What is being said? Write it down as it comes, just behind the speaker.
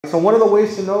So one of the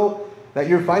ways to know that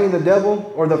you're fighting the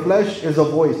devil or the flesh is a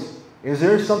voice. Is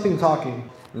there something talking?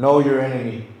 Know your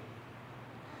enemy.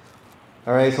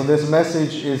 All right, so this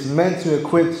message is meant to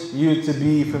equip you to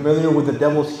be familiar with the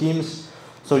devil's schemes,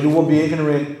 so you won't be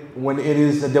ignorant when it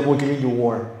is the devil giving you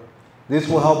war. This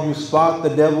will help you spot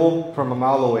the devil from a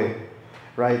mile away,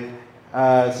 right?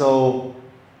 So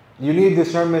you need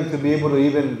discernment to be able to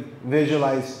even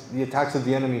visualize the attacks of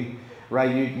the enemy, right?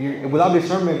 You without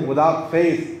discernment, without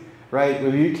faith, right?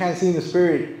 If you can't see in the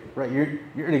spirit, right, you're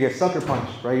gonna get sucker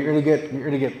punched, right? You're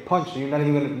gonna get punched. You're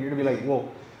gonna be like,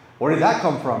 whoa, where did that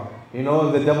come from? You know,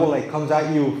 if the devil like comes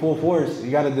at you full force,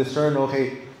 you got to discern,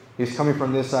 okay, he's coming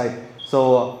from this side.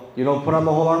 So, put on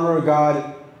the whole armor of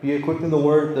God, be equipped in the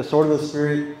word, the sword of the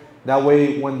spirit. That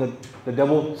way, when the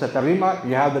devil se te arrima,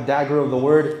 you have the dagger of the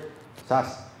word.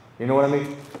 Sas. You know what I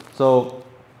mean? So,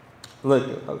 look,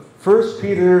 1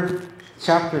 Peter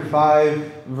chapter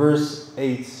 5, verse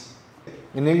 8.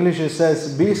 In English it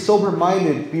says, be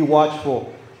sober-minded, be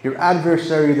watchful. Your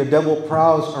adversary, the devil,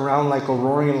 prowls around like a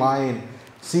roaring lion,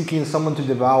 seeking someone to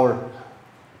devour.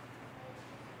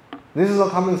 This is a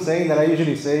common saying that I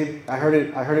usually say. I heard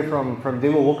it from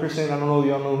David Wilkerson. I don't know if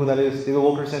y'all know who that is. David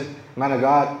Wilkerson, man of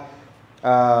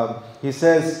God. He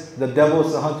says the devil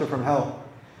is the hunter from hell.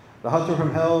 The hunter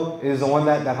from hell is the one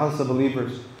that hunts the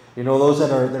believers. Those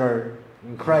that are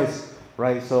in Christ,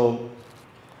 right? So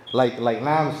like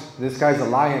lambs, this guy's a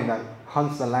lion that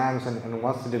hunts the lambs and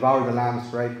wants to devour the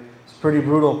lambs, right? It's pretty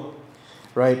brutal,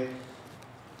 right?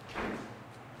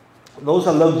 Those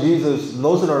that love Jesus,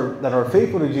 those that are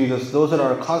faithful to Jesus, those that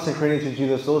are consecrated to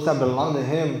Jesus, those that belong to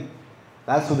Him,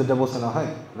 that's who the devil's going to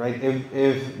hunt, right?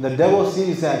 If the devil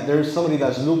sees that there's somebody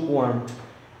that's lukewarm,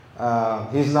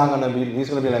 he's going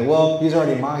to be like, well, he's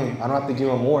already mine. I don't have to give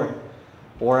him more.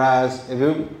 Whereas if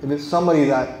it's somebody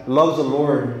that loves the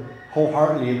Lord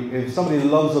wholeheartedly, if somebody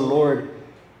loves the Lord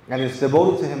and is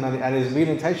devoted to Him and is being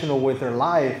intentional with their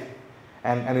life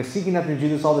and is seeking after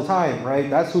Jesus all the time, right?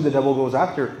 That's who the devil goes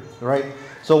after, right?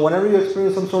 So whenever you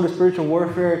experience some sort of spiritual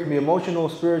warfare, it can be emotional,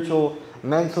 spiritual,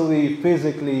 mentally,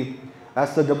 physically,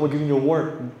 that's the devil giving you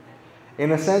war.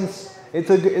 In a sense,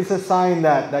 it's a sign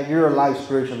that you're alive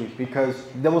spiritually, because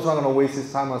the devil's not going to waste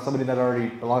his time on somebody that already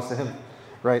belongs to him,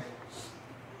 right?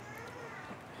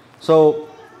 So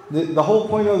the whole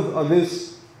point of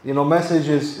this message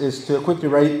is to equip you,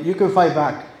 right? You can fight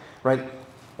back, right?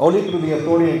 Only through the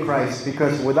authority in Christ,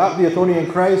 because without the authority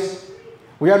in Christ,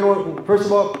 first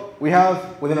of all, we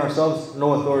have within ourselves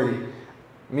no authority.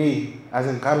 Me, as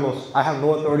in Carlos, I have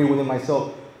no authority within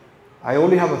myself. I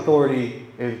only have authority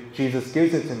if Jesus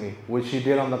gives it to me, which He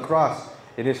did on the cross.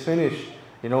 It is finished.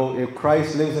 If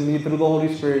Christ lives in me through the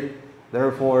Holy Spirit,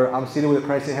 therefore I'm seated with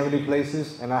Christ in heavenly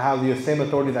places, and I have the same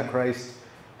authority that Christ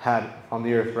had on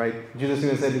the earth, right? Jesus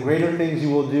even said, greater things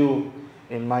you will do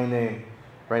in my name.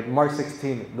 Right, Mark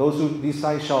 16, these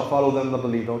signs shall follow them that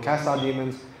believe. They'll cast out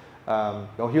demons,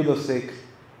 they'll heal the sick,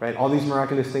 right? All these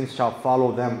miraculous things shall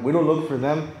follow them. We don't look for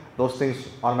them. Those things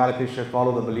automatically should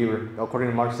follow the believer,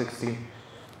 according to Mark 16.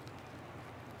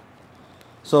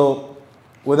 So,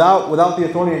 without the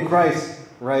authority in Christ,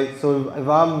 right? So if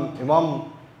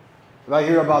I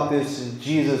hear about this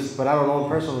Jesus, but I don't know Him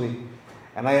personally,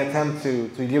 and I attempt to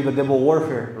give the devil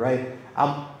warfare, right?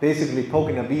 I'm basically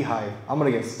poking a beehive. I'm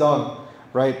gonna get stung.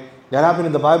 Right, that happened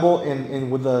in the Bible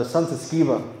with the sons of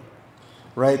Sceva,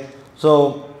 right?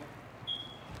 So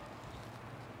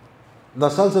the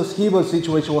sons of Sceva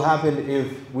situation will happen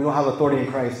if we don't have authority in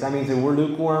Christ. That means if we're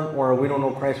lukewarm or we don't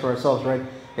know Christ for ourselves, right?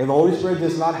 If the Holy Spirit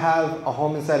does not have a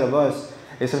home inside of us,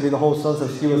 it's going to be the whole sons of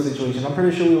Sceva situation. I'm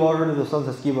pretty sure we've all heard of the sons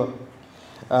of Sceva.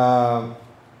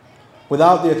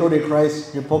 Without the authority of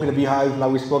Christ, you're poking a beehive like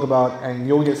we spoke about, and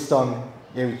you'll get stung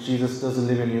if Jesus doesn't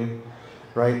live in you,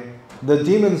 right? The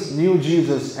demons knew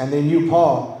Jesus and they knew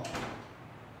Paul,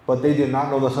 but they did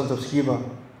not know the sons of Sceva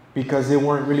because they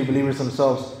weren't really believers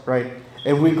themselves, right?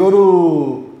 If we go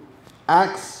to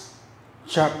Acts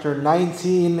chapter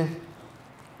 19,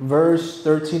 verse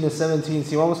 13 and 17,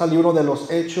 si vamos al libro de los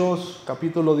Hechos,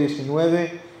 capítulo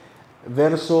 19,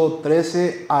 verso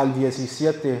 13 al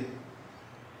 17.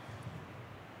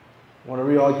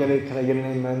 Whenever you all get it, can I get an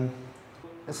amen?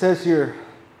 It says here,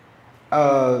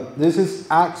 this is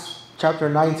Acts chapter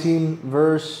 19,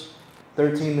 verse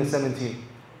 13 to 17.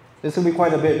 This will be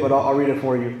quite a bit, but I'll read it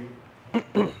for you.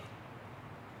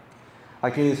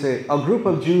 Aquí dice, a group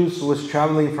of Jews was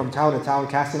traveling from town to town,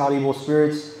 casting out evil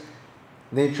spirits.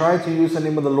 They tried to use the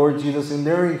name of the Lord Jesus in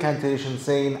their incantation,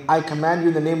 saying, I command you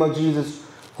in the name of Jesus,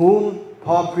 whom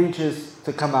Paul preaches,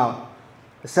 to come out.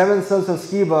 The 7 sons of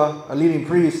Sceva, a leading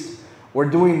priest, were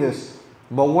doing this.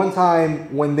 But one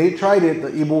time when they tried it,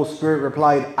 the evil spirit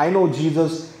replied, I know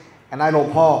Jesus and I know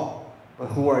Paul, but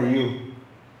who are you?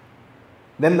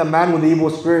 Then the man with the evil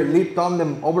spirit leaped on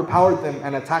them, overpowered them,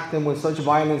 and attacked them with such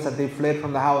violence that they fled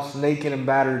from the house naked and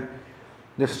battered.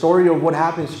 The story of what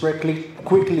happened spread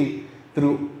quickly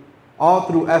all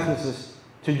through Ephesus,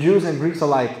 to Jews and Greeks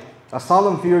alike. A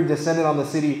solemn fear descended on the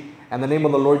city, and the name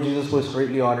of the Lord Jesus was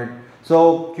greatly honored.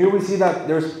 So here we see that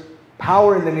there's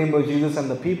power in the name of Jesus, and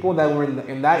the people that were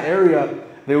in that area,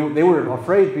 they were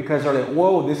afraid, because they're like,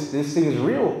 whoa, this thing is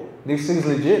real. This thing is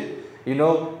legit. You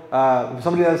know,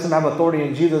 somebody that doesn't have authority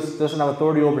in Jesus doesn't have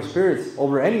authority over spirits,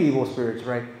 over any evil spirits,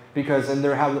 right? Because then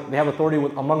they have authority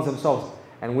amongst themselves.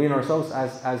 And we in ourselves,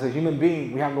 as a human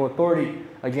being, we have no authority,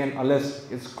 again,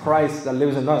 unless it's Christ that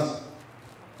lives in us.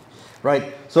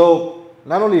 Right? So,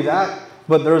 not only that,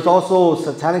 but there's also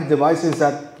satanic devices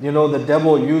that, you know, the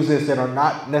devil uses that are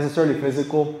not necessarily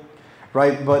physical,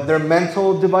 right? But they're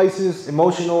mental devices,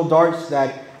 emotional darts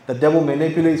that the devil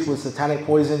manipulates with satanic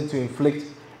poison to inflict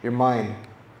your mind.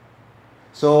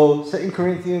 So 2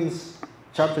 Corinthians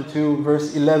chapter 2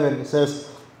 verse 11 says,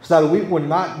 so that we would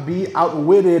not be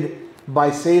outwitted by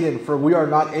Satan, for we are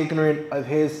not ignorant of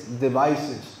his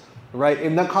devices. Right?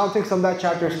 In the context of that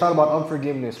chapter, it's talking about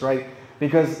unforgiveness, right?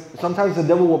 Because sometimes the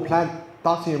devil will plant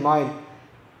thoughts in your mind.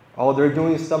 Oh, they're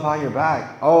doing stuff behind your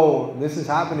back. Oh, this is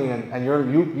happening, and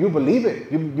you believe it.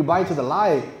 You buy into the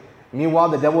lie. Meanwhile,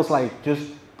 the devil's like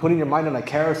just putting your mind on a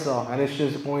carousel, and it's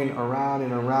just going around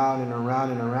and around and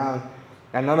around and around.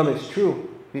 And none of it's true.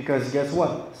 Because guess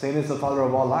what? Satan is the father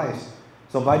of all lies.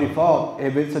 So by default,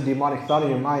 if it's a demonic thought in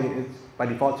your mind, by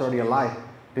default it's already a lie.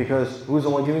 Because who's the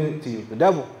one giving it to you? The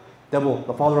devil. Devil,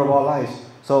 the father of all lies.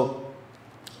 So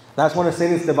that's one of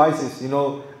Satan's devices. You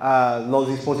know, los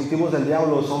dispositivos del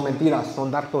diablo son mentiras, son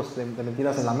dardos de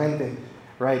mentiras en la mente.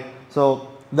 Right? So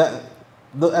and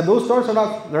those darts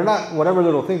they're not whatever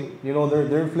little thing. You know,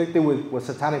 they're inflicted with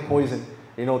satanic poison.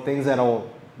 You know, things that'll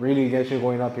really get you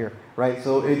going up here. Right?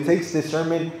 So it takes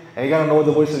discernment, and you got to know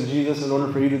the voice of Jesus in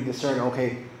order for you to discern,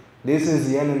 okay, this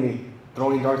is the enemy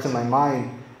throwing darts in my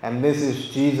mind, and this is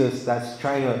Jesus that's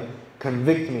trying to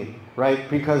convict me, right?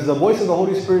 Because the voice of the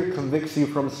Holy Spirit convicts you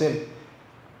from sin.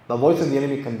 The voice of the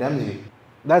enemy condemns you.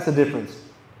 That's the difference.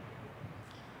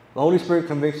 The Holy Spirit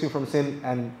convicts you from sin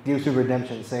and gives you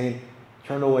redemption, saying,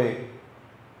 turn away.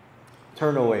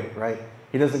 Turn away, right?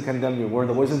 He doesn't condemn you. Where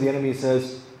the voice of the enemy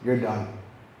says, you're done.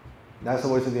 That's the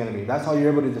voice of the enemy. That's how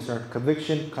you're able to discern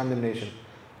conviction, condemnation.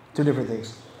 Two different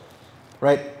things.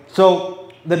 Right?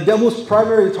 So the devil's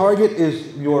primary target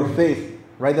is your faith.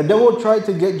 Right? The devil tried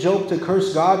to get Job to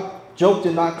curse God. Job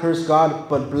did not curse God,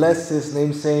 but blessed his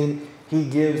name, saying, he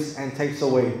gives and takes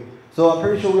away. So I'm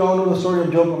pretty sure we all know the story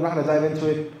of Job. I'm not going to dive into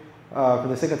it for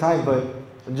the sake of time, but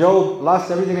Job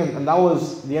lost everything, and that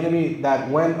was the enemy that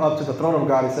went up to the throne of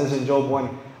God. It says in Job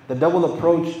 1. The devil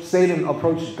Satan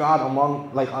approached God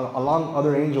along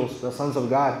other angels, the sons of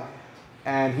God.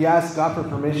 And he asked God for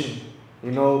permission.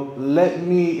 You know, let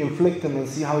me inflict him and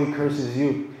see how he curses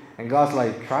you. And God's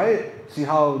like, try it. See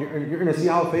how you're going to see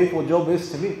how faithful Job is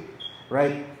to me.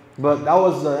 Right? But that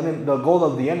was the goal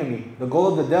of the enemy. The goal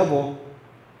of the devil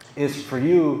is for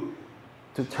you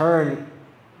to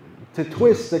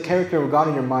twist the character of God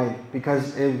in your mind.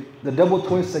 Because if the devil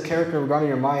twists the character of God in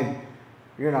your mind,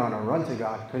 you're not going to run to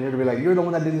God. Because you're going to be like, you're the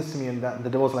one that did this to me. And the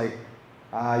devil's like,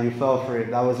 you fell for it.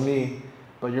 That was me.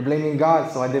 But you're blaming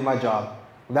God, so I did my job.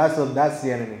 That's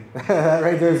the enemy.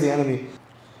 Right there's the enemy.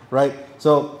 Right?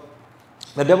 So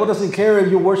the devil doesn't care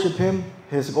if you worship him.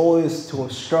 His goal is to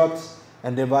obstruct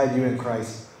and divide you in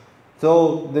Christ.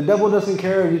 So the devil doesn't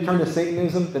care if you turn to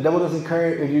Satanism. The devil doesn't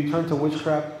care if you turn to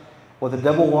witchcraft. What the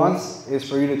devil wants is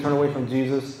for you to turn away from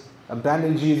Jesus.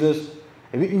 Abandon Jesus.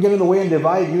 If you can get in the way and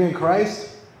divide you in Christ,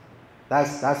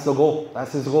 that's the goal.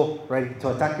 That's his goal, right?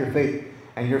 To attack your faith.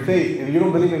 And your faith, if you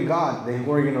don't believe in God, then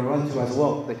who are you going to run to as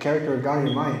well? The character of God in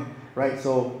your mind, right?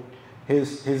 So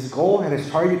his goal and his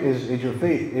target is your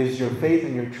faith. Is your faith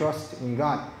and your trust in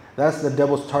God. That's the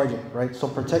devil's target, right? So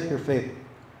protect your faith.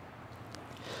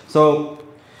 So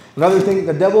another thing,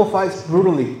 the devil fights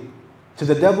brutally. To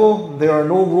the devil, there are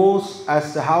no rules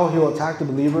as to how he'll attack the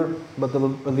believer, but the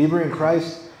believer in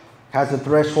Christ has the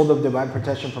threshold of divine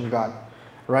protection from God,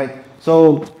 right?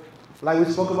 So, like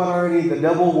we spoke about already, the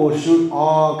devil will shoot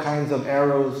all kinds of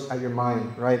arrows at your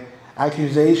mind, right?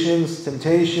 Accusations,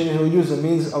 temptation, he'll use the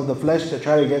means of the flesh to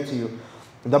try to get to you.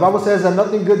 The Bible says that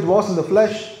nothing good dwells in the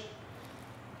flesh,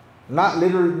 not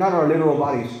our literal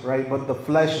bodies, right? But the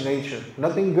flesh nature.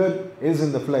 Nothing good is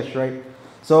in the flesh, right?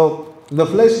 So, the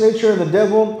flesh nature and the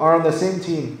devil are on the same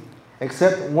team,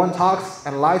 except one talks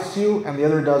and lies to you and the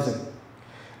other doesn't.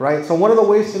 Right? So one of the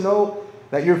ways to know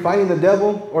that you're fighting the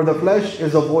devil or the flesh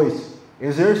is a voice.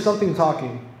 Is there something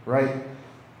talking, right?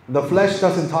 The flesh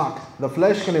doesn't talk. The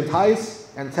flesh can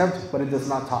entice and tempt, but it does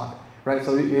not talk, right?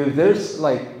 So if there's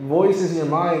like voices in your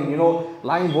mind, you know,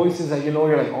 lying voices that you know,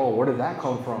 you're like, oh, where did that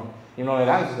come from? You know,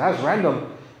 that's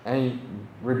random. And you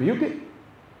rebuke it.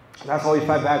 That's how we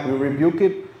fight back. We rebuke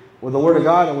it with the word of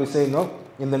God and we say, no,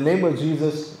 in the name of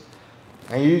Jesus.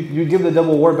 And you give the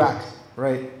devil word back,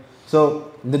 right?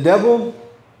 So the devil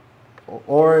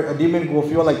or a demon will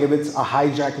feel like if it's a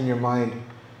hijack in your mind.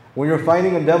 When you're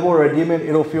fighting a devil or a demon,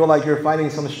 it'll feel like you're fighting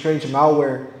some strange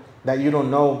malware that you don't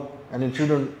know, an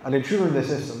intruder in the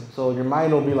system. So your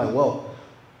mind will be like, well,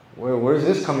 where's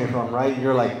this coming from, right?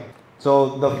 You're like,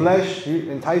 so the flesh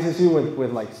entices you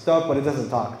with like stuff, but it doesn't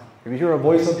talk. If you hear a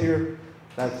voice up here,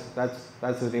 that's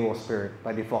the evil spirit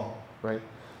by default, right?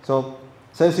 So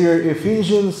it says here,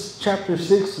 Ephesians chapter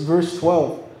 6, verse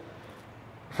 12.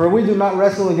 For we do not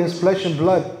wrestle against flesh and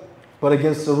blood, but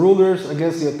against the rulers,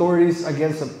 against the authorities,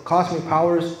 against the cosmic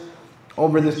powers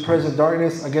over this present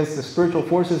darkness, against the spiritual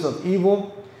forces of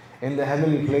evil in the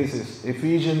heavenly places.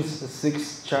 Ephesians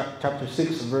 6, chapter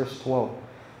 6, verse 12.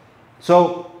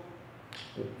 So,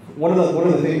 one of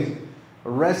the things,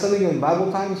 wrestling in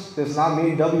Bible times does not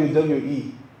mean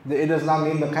WWE. It does not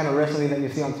mean the kind of wrestling that you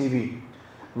see on TV.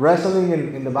 Wrestling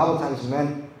in the Bible times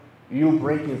meant you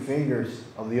breaking fingers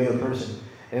of the other person.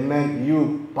 It meant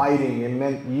you biting. It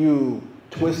meant you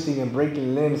twisting and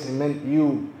breaking limbs. It meant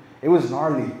it was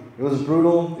gnarly. It was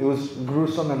brutal. It was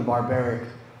gruesome and barbaric.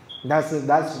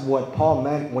 That's what Paul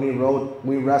meant when he wrote,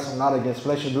 we wrestle not against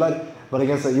flesh and blood, but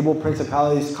against the evil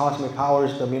principalities, cosmic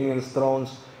powers, dominions,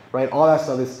 thrones, right? All that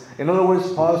stuff is, in other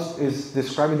words, Paul is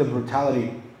describing the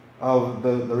brutality of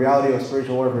the reality of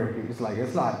spiritual warfare. It's like,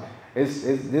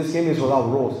 this game is without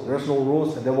rules. There's no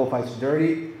rules. The devil fights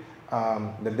dirty.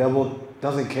 The devil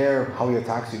doesn't care how he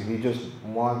attacks you.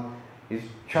 He's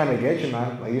trying to get you,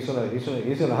 man. Like he's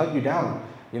gonna hunt you down.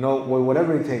 You know,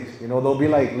 whatever it takes. You know, there'll be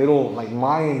like little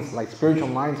mines, like spiritual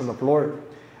mines on the floor.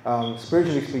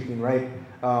 Spiritually speaking, right?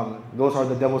 Those are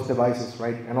the devil's devices,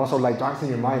 right? And also like darks in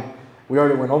your mind. We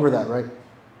already went over that, right?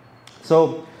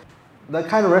 So that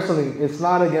kind of wrestling, it's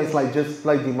not against just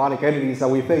demonic entities that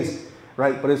we face,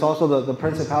 right? But it's also the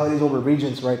principalities over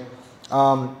regions, right?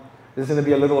 This is going to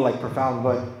be a little profound,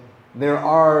 but there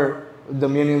are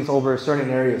dominions over certain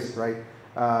areas, right?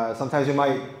 Sometimes you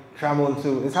might travel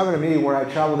into, it's happened to me where I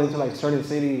traveled into a certain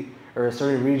city or a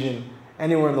certain region,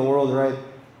 anywhere in the world, right?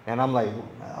 And I'm like,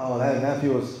 oh, that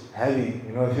feels heavy.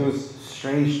 You know, it feels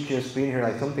strange just being here.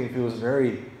 Like something feels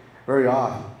very, very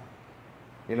odd.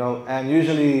 You know, and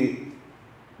usually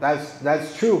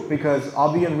that's true because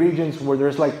I'll be in regions where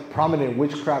there's prominent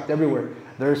witchcraft everywhere.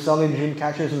 They're selling dream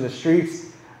catchers in the streets.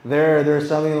 They're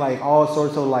selling all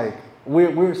sorts of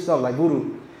weird stuff like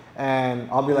voodoo, and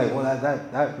I'll be like, well,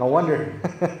 that no wonder,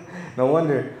 no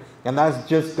wonder, and that's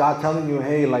just God telling you,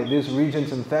 hey, this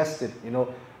region's infested. You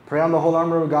know, pray on the whole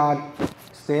armor of God,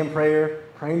 stay in prayer,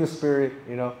 pray in the Spirit.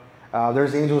 You know,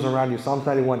 there's angels around you. Psalm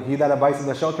 91: He that abides in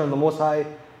the shelter of the Most High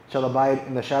shall abide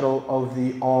in the shadow of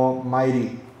the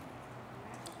Almighty.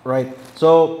 Right.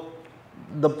 So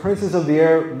the princes of the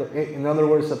air, in other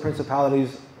words, the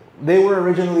principalities. They were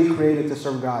originally created to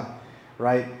serve God,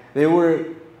 right? They were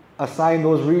assigned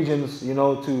those regions, you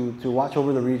know, to watch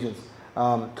over the regions.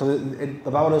 Because the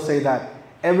Bible does say that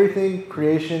everything,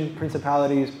 creation,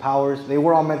 principalities, powers, they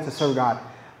were all meant to serve God.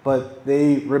 But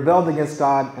they rebelled against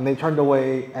God and they turned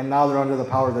away, and now they're under the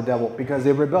power of the devil because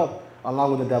they rebelled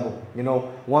along with the devil. You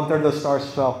know, 1/3 of the stars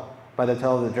fell by the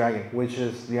tail of the dragon, which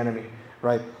is the enemy,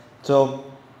 right? So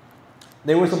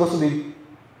they were supposed to be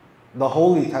the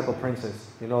holy type of princes,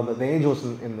 you know, the angels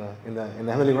in the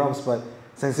heavenly realms, but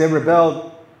since they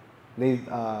rebelled, they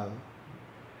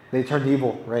turned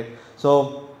evil, right?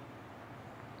 So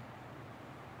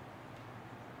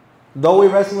though we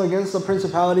wrestle against the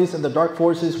principalities and the dark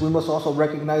forces, we must also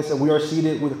recognize that we are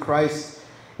seated with Christ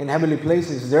in heavenly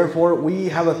places. Therefore, we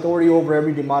have authority over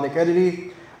every demonic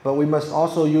entity, but we must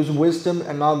also use wisdom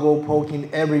and not go poking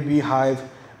every beehive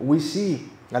we see,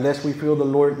 unless we feel the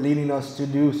Lord leading us to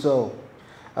do so.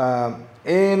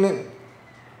 In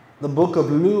the book of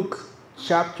Luke,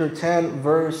 chapter 10,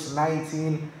 verse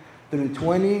 19 through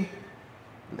 20,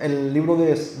 el libro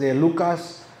de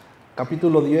Lucas,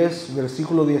 capítulo 10,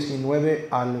 versículo 19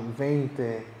 al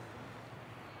 20.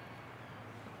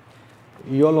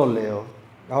 Yo lo leo.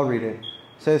 I'll read it. It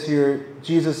says here,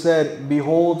 Jesus said,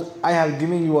 "Behold, I have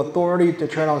given you authority to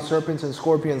tread on serpents and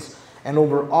scorpions, and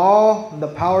over all the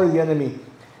power of the enemy,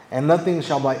 and nothing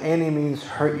shall by any means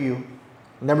hurt you.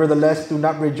 Nevertheless, do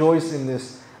not rejoice in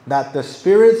this, that the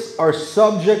spirits are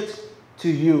subject to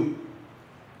you,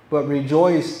 but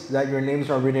rejoice that your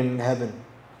names are written in heaven.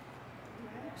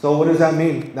 So what does that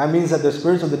mean? That means that the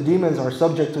spirits of the demons are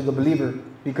subject to the believer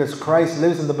because Christ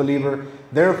lives in the believer.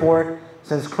 Therefore,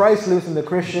 since Christ lives in the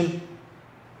Christian,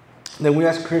 then we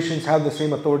as Christians have the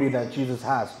same authority that Jesus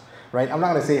has, right? I'm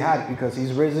not going to say had because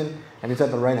he's risen and he's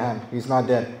at the right hand. He's not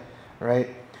dead, right?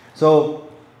 So,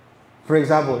 for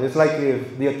example, it's like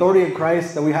if the authority of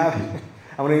Christ that we have,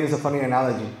 I'm going to use a funny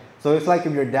analogy. So it's like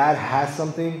if your dad has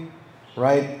something,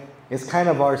 right? It's kind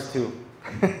of ours too,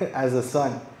 as a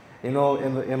son. You know,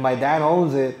 if my dad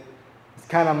owns it, it's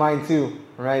kind of mine too,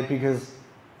 right? Because,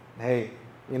 hey,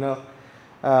 you know,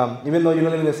 even though you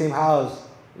don't live in the same house,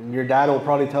 your dad will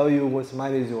probably tell you what's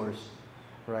mine is yours,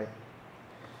 right?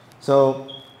 So,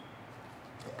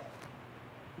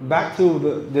 back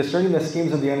to discerning the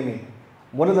schemes of the enemy.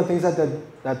 One of the things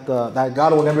that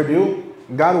God will never do,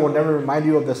 God will never remind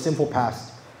you of the simple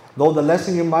past. Though the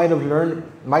lesson you might have learned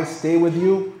might stay with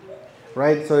you,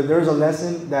 right? So if there's a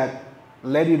lesson that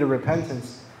led you to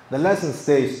repentance, the lesson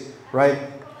stays, right?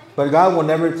 But God will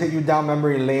never take you down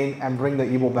memory lane and bring the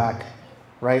evil back,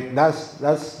 right?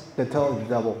 That's the tell of the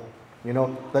devil. You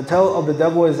know, the tell of the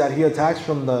devil is that he attacks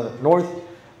from the north.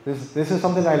 This is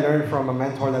something I learned from a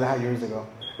mentor that I had years ago,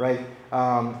 right?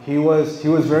 He was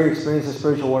very experienced in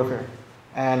spiritual warfare,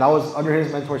 and I was under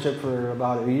his mentorship for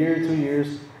about a year, 2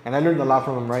 years, and I learned a lot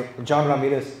from him, right? John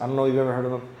Ramirez, I don't know if you've ever heard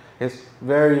of him. His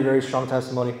very, very strong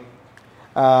testimony.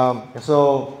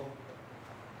 So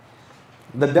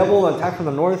the devil attacked from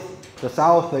the north, the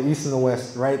south, the east, and the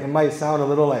west, right? It might sound a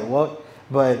little like what,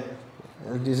 but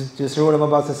just hear what I'm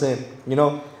about to say. You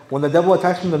know, when the devil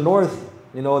attacks from the north,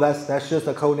 you know, that's just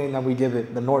a code name that we give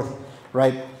it, the north,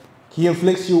 right? He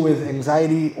inflicts you with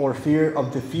anxiety or fear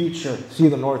of the future. See,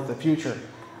 the north, the future.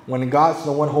 When God's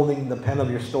the one holding the pen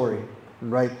of your story,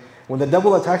 right? When the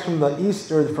devil attacks from the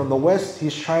east or from the west,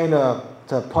 he's trying to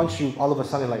punch you all of a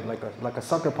sudden like a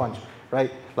sucker punch,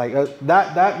 right? Like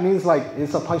that means like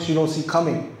it's a punch you don't see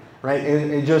coming, right?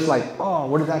 It just like, oh,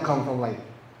 where did that come from? Like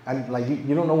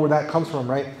you don't know where that comes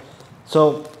from, right?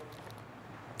 So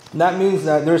that means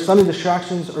that there's sudden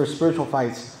distractions or spiritual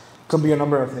fights. Could be a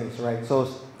number of things, right? So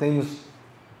things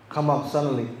come up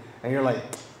suddenly, and you're like,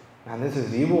 man, this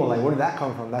is evil. Like, where did that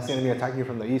come from? That's the enemy attacking you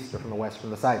from the east or from the west, from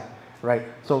the side, right?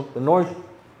 So the north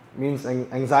means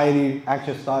anxiety,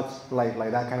 anxious thoughts, like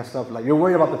that kind of stuff. Like you're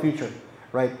worried about the future,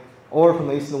 right? Or from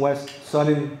the east and the west,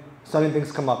 sudden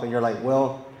things come up, and you're like,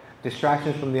 well,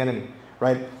 distractions from the enemy,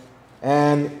 right?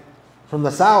 And from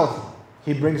the south,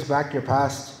 he brings back your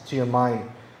past to your mind,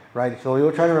 right? So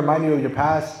he'll try to remind you of your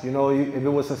past. You know, if it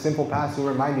was a simple past, he'll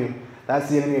remind you. That's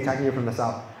the enemy attacking you from the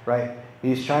south, right?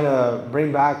 He's trying to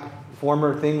bring back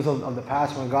former things of the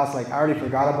past when God's like, I already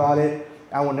forgot about it.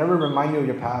 I will never remind you of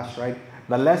your past, right?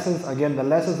 The lessons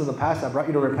of the past that brought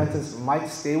you to repentance might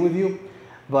stay with you,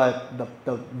 but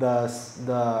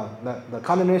the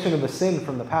condemnation of the sin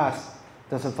from the past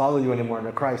doesn't follow you anymore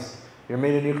under Christ. You're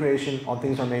made a new creation. All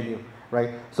things are made new,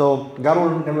 right? So God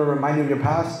will never remind you of your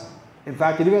past. In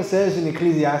fact, it even says in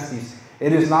Ecclesiastes,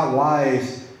 it is not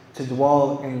wise to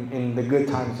dwell in the good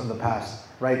times of the past,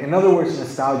 right? In other words,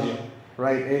 nostalgia,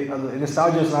 right?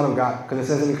 Nostalgia is not of God, because it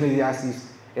says in Ecclesiastes,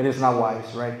 it is not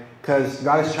wise, right? Because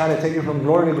God is trying to take you from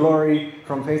glory to glory,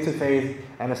 from faith to faith,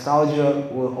 and nostalgia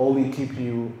will only keep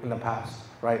you in the past,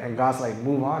 right? And God's like,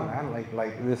 move on, man.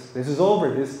 Like this is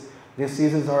over. This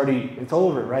season's already, it's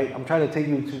over, right? I'm trying to take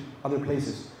you to other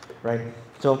places, right?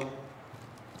 So it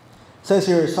says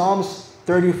here, Psalms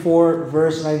 34,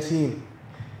 verse 19.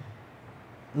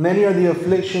 Many are the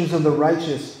afflictions of the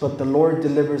righteous, but the Lord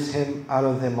delivers him out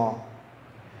of them all.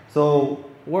 So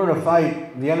we're in a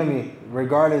fight, the enemy,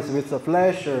 regardless if it's the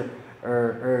flesh or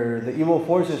the evil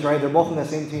forces, right? They're both on the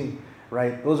same team,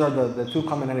 right? Those are the two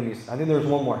common enemies. I think there's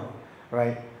one more,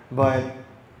 right? But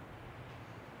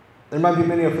there might be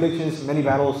many afflictions, many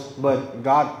battles, but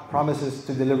God promises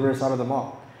to deliver us out of them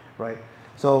all, right?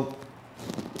 So,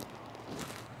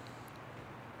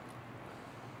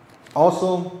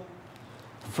 also,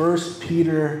 1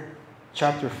 Peter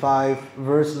chapter 5,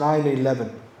 verse 9 to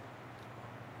 11.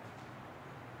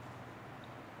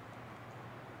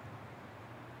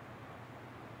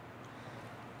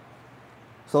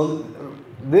 So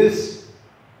this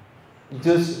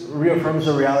just reaffirms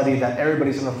the reality that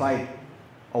everybody's going to fight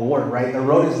a war, right? The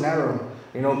road is narrow.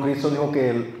 You know, Cristo dijo que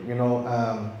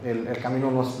el camino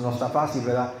no está fácil,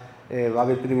 ¿verdad? Va a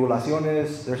haber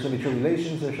tribulaciones, there's going to be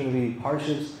tribulations, there's going to be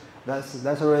hardships.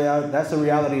 That's a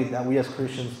reality that we as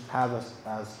Christians have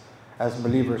as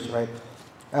believers, right?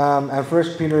 And 1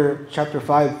 Peter chapter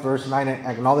 5, verse 9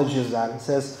 acknowledges that. It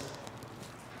says,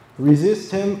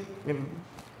 resist him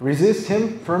Resist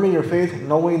him, firm in your faith,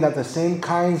 knowing that the same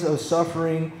kinds of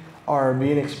suffering are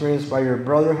being experienced by your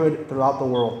brotherhood throughout the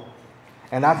world.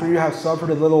 And after you have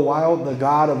suffered a little while, the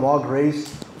God of all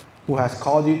grace, who has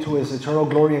called you to his eternal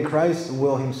glory in Christ,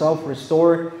 will himself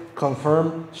restore,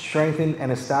 confirm, strengthen,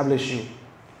 and establish you.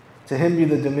 To him be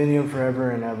the dominion forever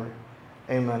and ever.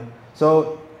 Amen.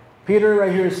 So Peter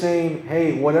right here is saying,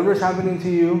 hey, whatever's happening to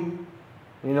you,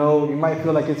 you know, you might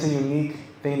feel like it's a unique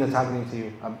thing that's happening to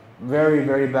you. A very,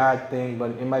 very bad thing,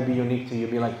 but it might be unique to you.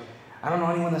 Be like, I don't know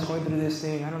anyone that's going through this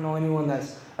thing. I don't know anyone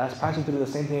that's passing through the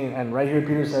same thing. And right here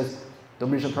Peter says,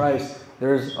 don't be surprised.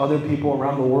 There's other people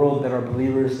around the world that are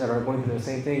believers that are going through the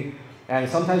same thing. And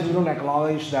sometimes we don't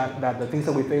acknowledge that the things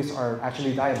that we face are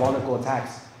actually diabolical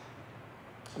attacks.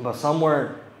 But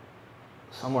somewhere,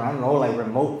 I don't know, like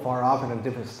remote, far off in a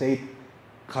different state,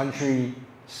 country,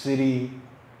 city,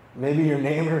 maybe your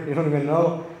neighbor, you don't even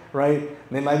know, right?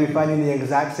 They might be fighting the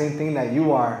exact same thing that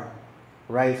you are,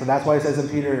 right? So that's why it says in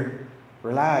Peter,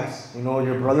 relax. You know,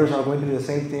 your brothers are going through the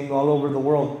same thing all over the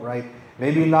world, right?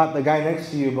 Maybe not the guy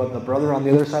next to you, but the brother on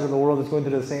the other side of the world is going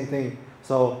through the same thing.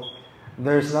 So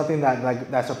there's nothing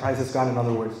that surprises God, in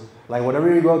other words. Like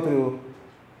whatever you go through,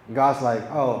 God's like,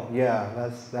 oh yeah,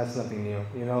 that's nothing new.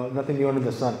 You know, nothing new under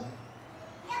the sun.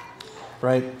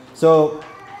 Right? So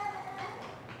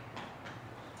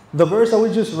the verse that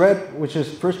we just read, which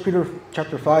is 1 Peter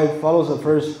chapter 5, follows the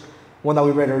first one that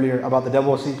we read earlier about the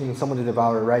devil seeking someone to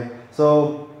devour, right?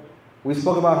 So we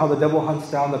spoke about how the devil hunts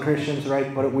down the Christians,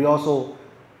 right? But we also,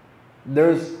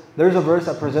 there's a verse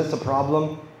that presents a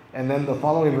problem, and then the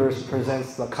following verse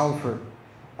presents the comfort.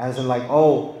 As in like,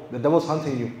 oh, the devil's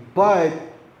hunting you, but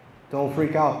don't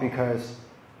freak out because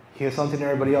he is hunting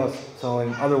everybody else. So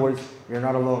in other words, you're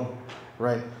not alone,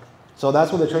 right? So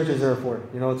that's what the church is there for,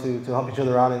 you know, to help each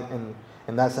other out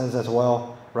in that sense as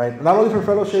well, right? Not only for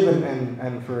fellowship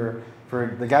and for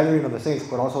the gathering of the saints,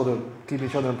 but also to keep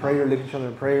each other in prayer, lift each other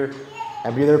in prayer,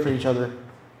 and be there for each other.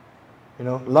 You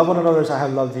know, love one another as I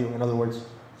have loved you, in other words.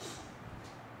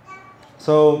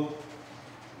 So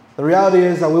the reality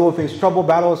is that we will face trouble,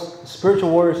 battles, spiritual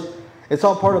wars. It's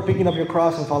all part of picking up your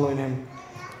cross and following him.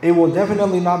 It will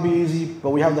definitely not be easy,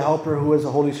 but we have the helper who is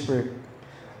the Holy Spirit.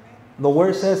 The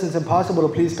word says it's impossible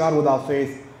to please God without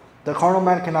faith. The carnal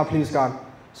man cannot please God.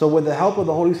 So with the help of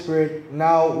the Holy Spirit,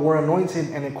 now we're anointed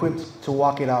and equipped to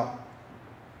walk it out.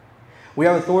 We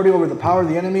have authority over the power of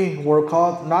the enemy. We're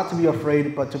called not to be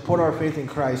afraid, but to put our faith in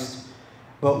Christ.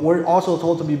 But we're also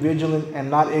told to be vigilant and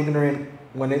not ignorant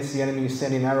when it's the enemy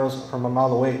sending arrows from a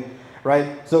mile away.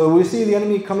 Right? So if we see the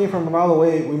enemy coming from a mile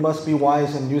away, we must be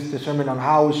wise and use discernment on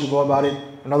how we should go about it.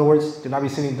 In other words, do not be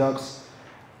sitting ducks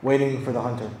waiting for the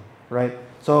hunter. Right?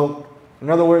 So, in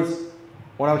other words,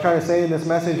 what I'm trying to say in this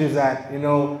message is that, you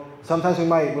know, sometimes we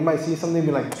might see something and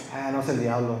be like, no es el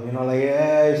diablo. You know, like,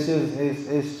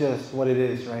 it's just what it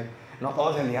is, right? No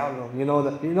todo es el diablo. You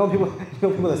know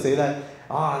people that say that,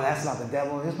 oh, that's not the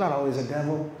devil. It's not always a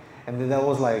devil. And the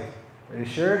devil's like, are you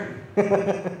sure?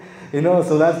 You know,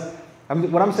 so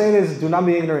what I'm saying is, do not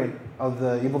be ignorant of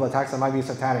the evil attacks that might be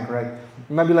satanic, right?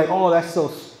 You might be like, oh, that's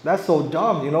so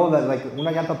dumb, you know, that like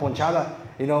una llanta ponchada,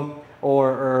 you know,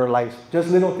 or like just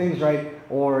little things, right?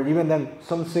 Or even then,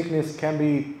 some sickness can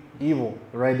be evil,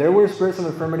 right? There were spirits of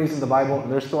infirmities in the Bible,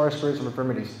 and there still are spirits of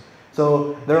infirmities.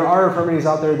 So there are infirmities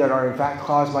out there that are in fact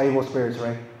caused by evil spirits,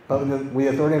 right? But with the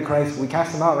authority of Christ, we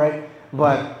cast them out, right?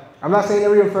 But I'm not saying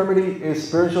every infirmity is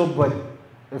spiritual, but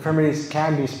infirmities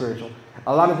can be spiritual.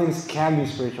 A lot of things can be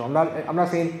spiritual. I'm not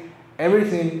saying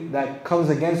everything that comes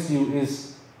against you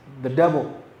is the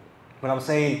devil, but I'm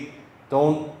saying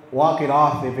don't walk it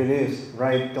off if it is,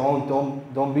 right?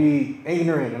 Don't be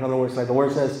ignorant. In other words, like the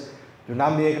word says, do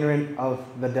not be ignorant of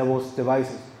the devil's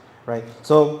devices, right?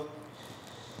 So,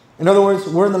 in other words,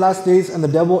 we're in the last days, and the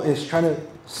devil is trying to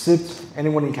sift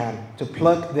anyone he can, to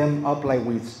pluck them up like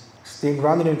weeds. Stay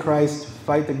grounded in Christ,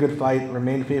 fight the good fight,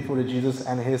 remain faithful to Jesus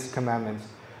and his commandments.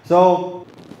 So,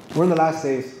 we're in the last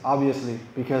days, obviously,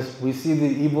 because we see the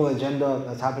evil agenda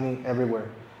that's happening everywhere,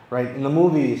 right? In the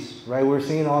movies, right, we're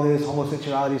seeing all this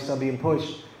homosexuality stuff being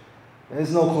pushed.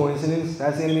 There's no coincidence.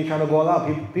 That's the enemy trying to go all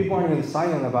out. People aren't even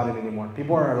silent about it anymore.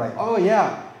 People are like, oh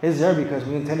yeah, it's there because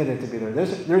we intended it to be there.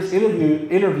 There's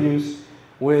interviews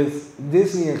with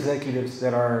Disney executives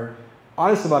that are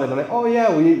honest about it. They're like, oh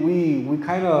yeah,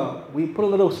 we put a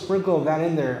little sprinkle of that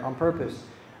in there on purpose.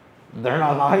 They're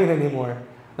not lying anymore.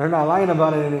 They're not lying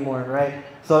about it anymore, right?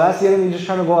 So that's the enemy just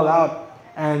trying to go all out.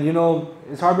 And you know,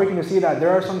 it's heartbreaking to see that there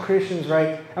are some Christians,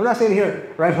 right? I'm not saying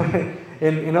here, right, but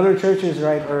in other churches,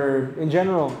 right, or in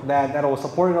general, that will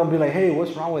support it and be like, hey,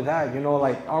 what's wrong with that? You know,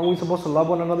 like, aren't we supposed to love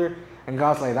one another? And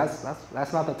God's like, that's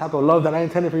not the type of love that I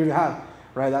intended for you to have.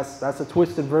 right? That's a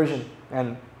twisted version.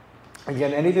 And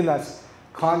again, anything that's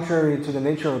contrary to the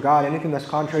nature of God, anything that's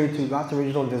contrary to God's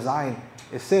original design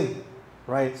is sin,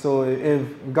 right? So if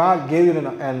God gave you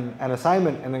an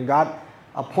assignment and then God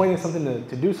appointed something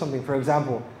to do something, for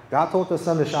example, God told the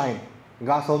sun to shine.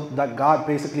 God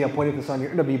basically appointed the sun. You're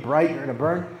going to be bright, you're going to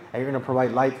burn, and you're going to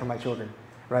provide light for my children,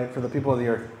 right? For the people of the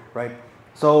earth, right?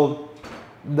 So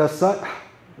the sun,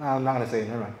 I'm not going to say it,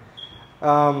 never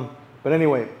mind. But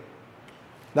anyway,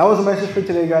 that was the message for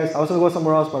today, guys. I was going to go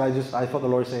somewhere else, but I felt the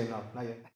Lord saying no, not yet.